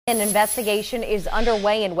An investigation is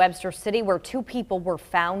underway in Webster City where two people were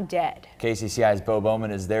found dead. KCCI's Bo Bowman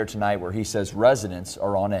is there tonight where he says residents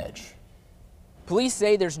are on edge. Police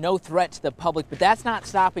say there's no threat to the public, but that's not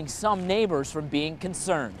stopping some neighbors from being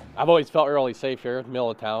concerned. I've always felt really safe here in the middle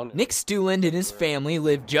of town. Nick Stuland and his family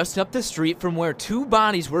live just up the street from where two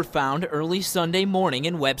bodies were found early Sunday morning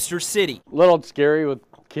in Webster City. A little scary with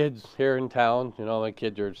kids here in town. You know, my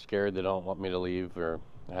kids are scared. They don't want me to leave, or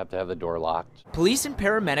I have to have the door locked. Police and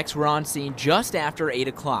paramedics were on scene just after 8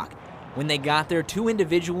 o'clock. When they got there, two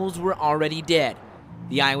individuals were already dead.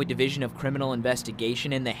 The Iowa Division of Criminal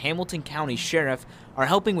Investigation and the Hamilton County Sheriff are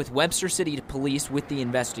helping with Webster City Police with the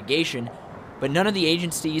investigation, but none of the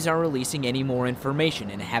agencies are releasing any more information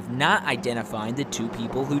and have not identified the two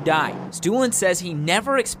people who died. Stuland says he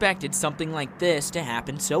never expected something like this to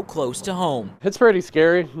happen so close to home. It's pretty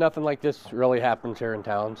scary. Nothing like this really happens here in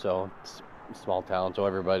town, so it's a small town, so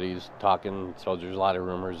everybody's talking, so there's a lot of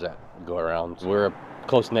rumors that go around. We're a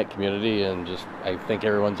close-knit community, and I think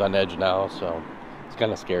everyone's on edge now, so it's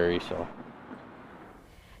kind of scary. So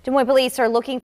Des Moines police are looking